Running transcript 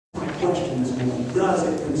question this morning. Does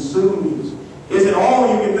it consume you? Is it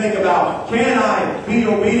all you can think about? Can I be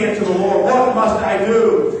obedient to the Lord? What must I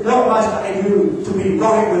do? What must I do to be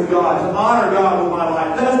right with God, to honor God with my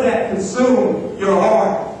life? Does that consume your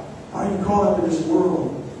heart? Are you caught up in this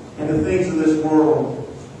world and the things of this world?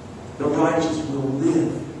 The righteous will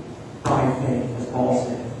live by faith, as Paul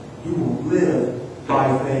said. You will live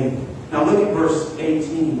by faith. Now look at verse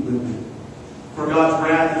 18 with me. For God's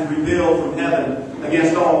wrath is revealed from heaven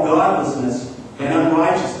against all godlessness and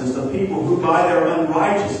unrighteousness of people who by their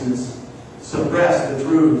unrighteousness suppress the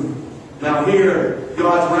truth. Now here,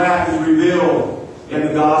 God's wrath is revealed in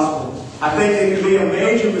the gospel. I think it can be a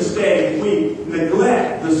major mistake if we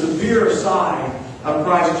neglect the severe side of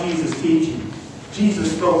Christ Jesus' teaching.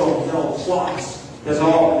 Jesus spoke on hell twice as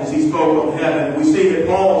often as he spoke on heaven. We see that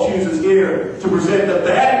Paul chooses here to present the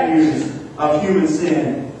bad news of human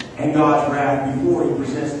sin and God's wrath before he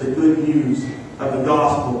presents the good news of the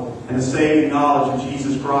gospel and the saving knowledge of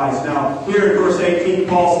Jesus Christ. Now, here in verse 18,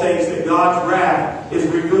 Paul states that God's wrath is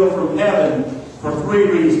revealed from heaven for three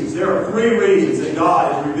reasons. There are three reasons that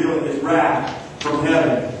God is revealing his wrath from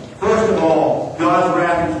heaven. First of all, God's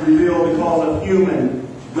wrath is revealed because of human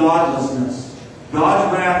godlessness.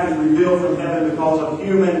 God's wrath is revealed from heaven because of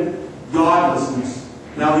human godlessness.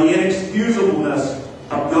 Now, the inexcusableness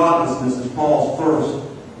of godlessness is Paul's first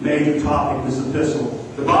major topic in this epistle.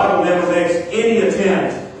 The Bible never makes any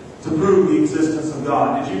attempt to prove the existence of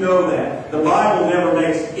God. Did you know that? The Bible never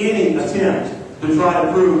makes any attempt to try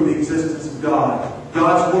to prove the existence of God.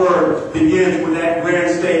 God's Word begins with that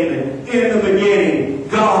grand statement, in the beginning,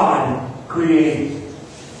 God created.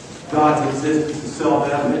 God's existence is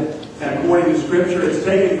self-evident, and according to Scripture, it's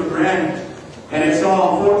taken for granted. And in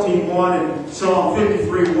Psalm 14:1 and Psalm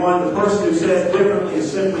 53:1, the person who says differently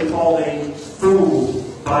is simply called a fool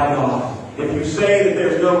by God. If you say that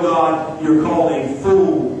there's no God, you're called a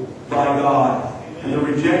fool by God. And the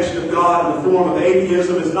rejection of God in the form of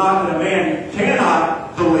atheism is not that a man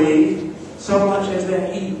cannot believe, so much as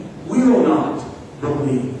that he will not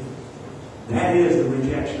believe. That is the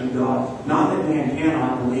rejection of God. Not that man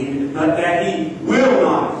cannot believe, but that he will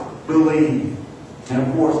not believe. And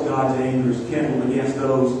of course, God's anger is kindled against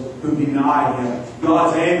those who deny Him.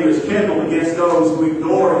 God's anger is kindled against those who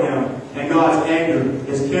ignore Him. And God's anger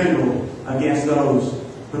is kindled against those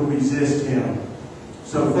who resist Him.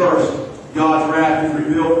 So first, God's wrath is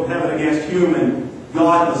revealed from heaven against human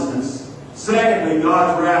godlessness. Secondly,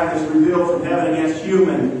 God's wrath is revealed from heaven against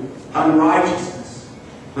human unrighteousness.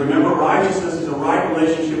 Remember, righteousness is a right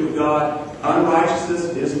relationship with God.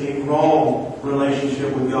 Unrighteousness is a wrong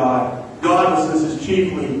relationship with God. Godlessness is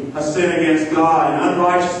chiefly a sin against God, and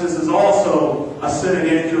unrighteousness is also a sin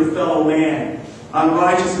against your fellow man.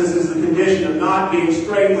 Unrighteousness is the condition of not being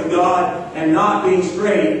straight with God and not being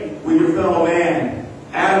straight with your fellow man.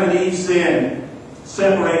 Adam and Eve sinned,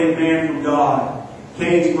 separated man from God.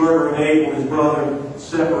 Cain's murder of Abel, his brother,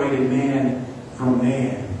 separated man from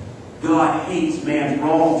man. God hates man's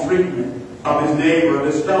wrong treatment of his neighbor, of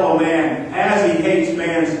his fellow man, as He hates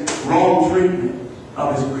man's wrong treatment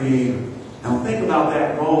of his Creator. Now think about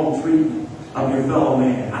that wrong treatment of your fellow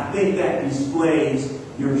man. I think that displays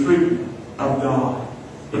your treatment of God.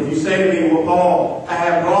 If you say to me, well, Paul, I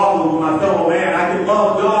have problems with my fellow man. I can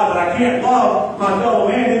love God, but I can't love my fellow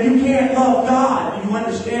man. Then you can't love God. Do you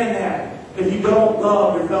understand that? If you don't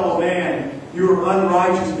love your fellow man, you are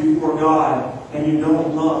unrighteous before God, and you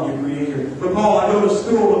don't love your Creator. But Paul, I go to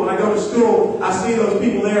school, but when I go to school, I see those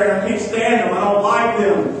people there, and I can't stand them. I don't like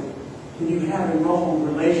them. And you have a wrong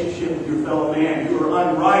relationship with your fellow man. You are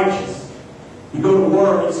unrighteous. You go to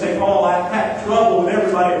work and say, oh, I've had trouble with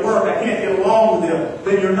everybody at work. I can't get along with them.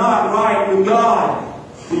 Then you're not right with God.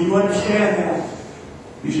 Do you understand that?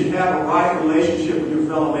 You should have a right relationship with your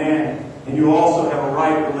fellow man. And you also have a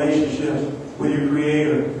right relationship with your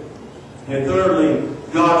Creator. And thirdly,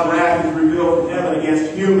 God's wrath is revealed from heaven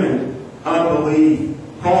against human unbelief.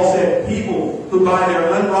 Paul said, people who by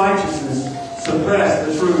their unrighteousness suppress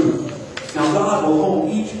the truth. Now God will hold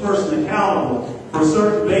each person accountable for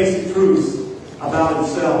certain basic truths about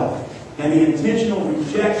himself and the intentional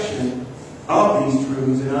rejection of these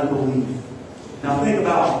truths and unbelief. Now think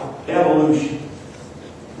about evolution.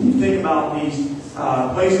 When you think about these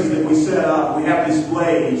places that we set up, we have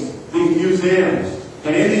displays, these museums.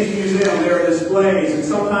 And in these museums there are displays, and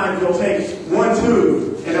sometimes they'll take one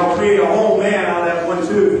tooth and they'll create a whole man out of that one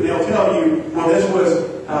tooth, and they'll tell you, well, this was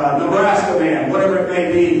Nebraska man, whatever it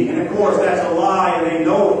may be. And of course that's a lie, and they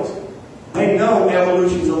know it. They know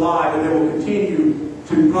evolution's a lie, but they will continue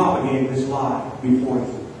to propagate this lie before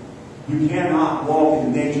you. You cannot walk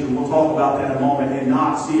in nature, we'll talk about that in a moment, and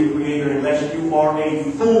not see a Creator unless you are a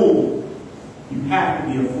fool. You have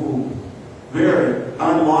to be a fool. Very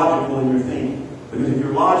unlogical in your thinking. Because if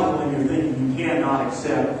you're logical in your thinking, you cannot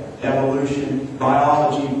accept evolution,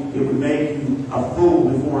 biology. It would make you a fool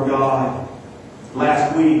before God.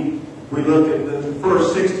 Last week, we looked at the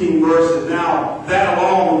first 16 verses. Now, that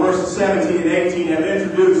along with verses 17 and 18 have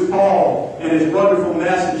introduced Paul and his wonderful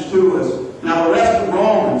message to us. Now, the rest of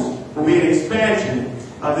Romans will be an expansion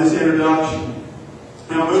of this introduction.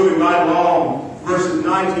 Now, moving right along, verses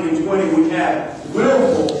 19 and 20, we have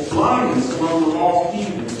willful blindness among the lost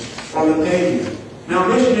heathen or the pagan. Now,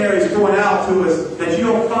 missionaries point out to us that you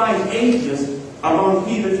don't find atheists among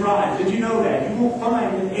heathen tribes. Did you know that? You won't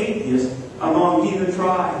find an atheist among heathen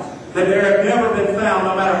tribes. That there have never been found,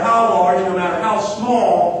 no matter how large, no matter how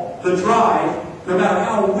small the tribe, no matter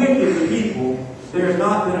how wicked the people, there has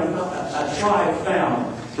not been a tribe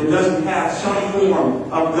found that doesn't have some form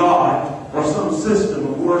of God or some system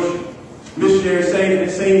of worship. Missionaries say that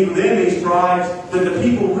it seems within these tribes that the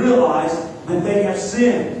people realize that they have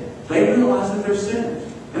sinned. They realize that they're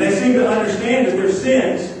sinners. And they seem to understand that their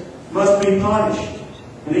sins must be punished.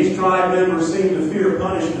 And these tribe members seem to fear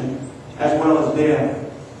punishment as well as death,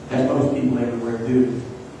 as most people everywhere do.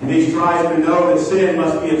 And these tribesmen know that sin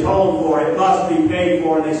must be atoned for, it must be paid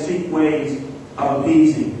for, and they seek ways of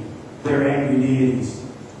appeasing their angry deities.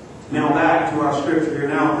 Now back to our scripture here.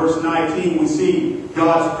 Now in verse 19 we see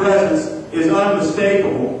God's presence is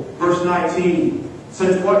unmistakable. Verse 19,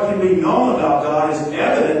 since what can be known about God is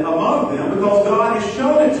evident among them because God has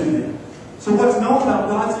shown it to them. So what's known about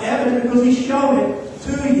God's evident because He's shown it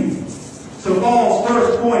to you. So Paul's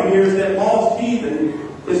first point here is that lost heathen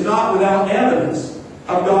is not without evidence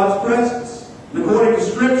of God's presence. And according to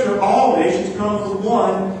Scripture, all nations come from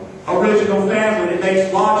one original family. It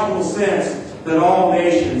makes logical sense that all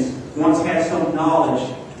nations once had some knowledge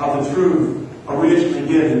of the truth originally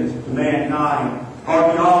given to mankind.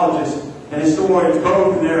 Archaeologists and historians,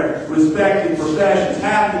 both in their respective professions,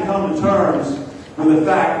 have to come to terms with the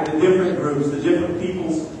fact that the different groups, the different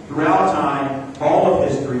peoples throughout time, all of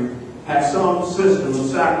history, have some system of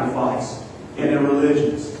sacrifice in their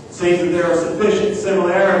religions. It seems that there are sufficient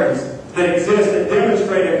similarities that exist that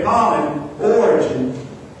demonstrate a common origin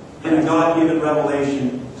in a God-given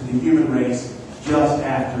revelation to the human race just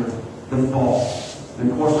after the fall.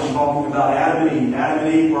 And of course I'm talking about Adam and Eve. Adam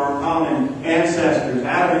and Eve were our common ancestors.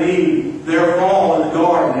 Adam and Eve, their fall in the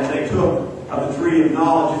garden as they took of the tree of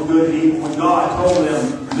knowledge of good and evil when God told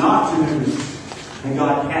them not to do it. And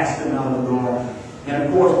God cast them out of the garden. And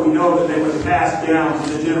of course we know that they would pass down to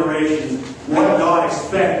the generations what God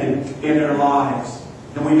expected in their lives.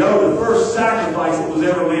 And we know the first sacrifice that was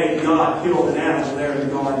ever made, God killed an animal there in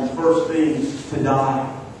the garden, the first thing to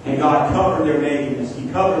die. And God covered their nakedness. He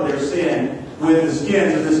covered their sin with the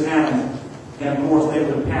skins of this animal. And of course they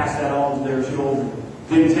would have passed that on to their children.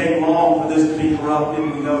 It didn't take long for this to be corrupted.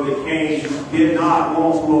 We know that Cain did not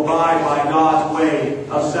want to abide by God's way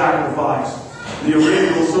of sacrifice. The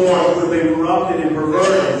original soil would have been corrupted and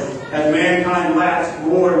perverted as mankind lapsed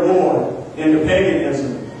more and more into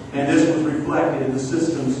paganism. And this was reflected in the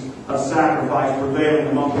systems of sacrifice prevailing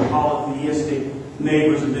among the polytheistic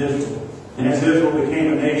neighbors of Israel. And as Israel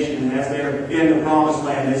became a nation, and as they're in the Promised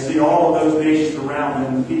Land, they see all of those nations around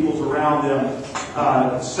them, and the peoples around them,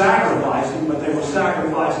 sacrificing, but they were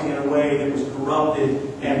sacrificing in a way that was corrupted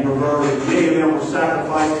and perverted. Many of them were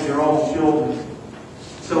sacrificing their own children.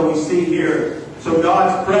 So we see here, so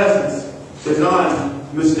God's presence is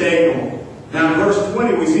unmistakable. Now in verse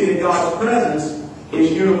 20, we see that God's presence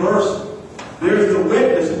is universal. There's the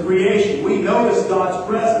witness of creation. We notice God's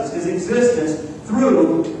presence, His existence,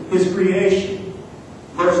 through His creation.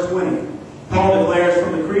 Verse 20, Paul declares,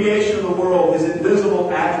 from the creation of the world, His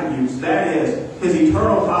invisible attributes, that is, His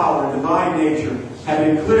eternal power and divine nature, have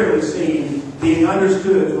been clearly seen, being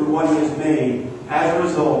understood through what He has made. As a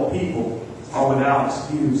result, people are without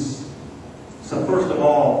excuse. So first of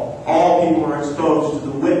all people are exposed to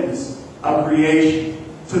the witness of creation,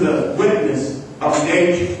 to the witness of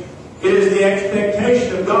nature. It is the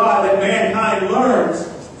expectation of God that mankind learns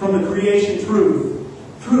from the creation truth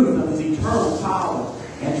of His eternal power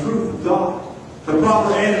and truth of God. The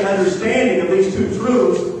proper understanding of these two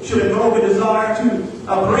truths should invoke a desire to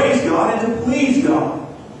praise God and to please God.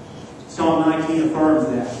 Psalm 19 affirms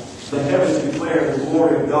that. The heavens declare the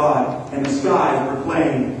glory of God, and the skies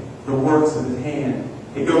proclaim the works of His hand.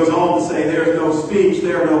 It goes on to say, there is no speech,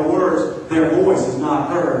 there are no words, their voice is not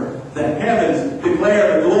heard. The heavens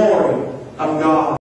declare the glory of God.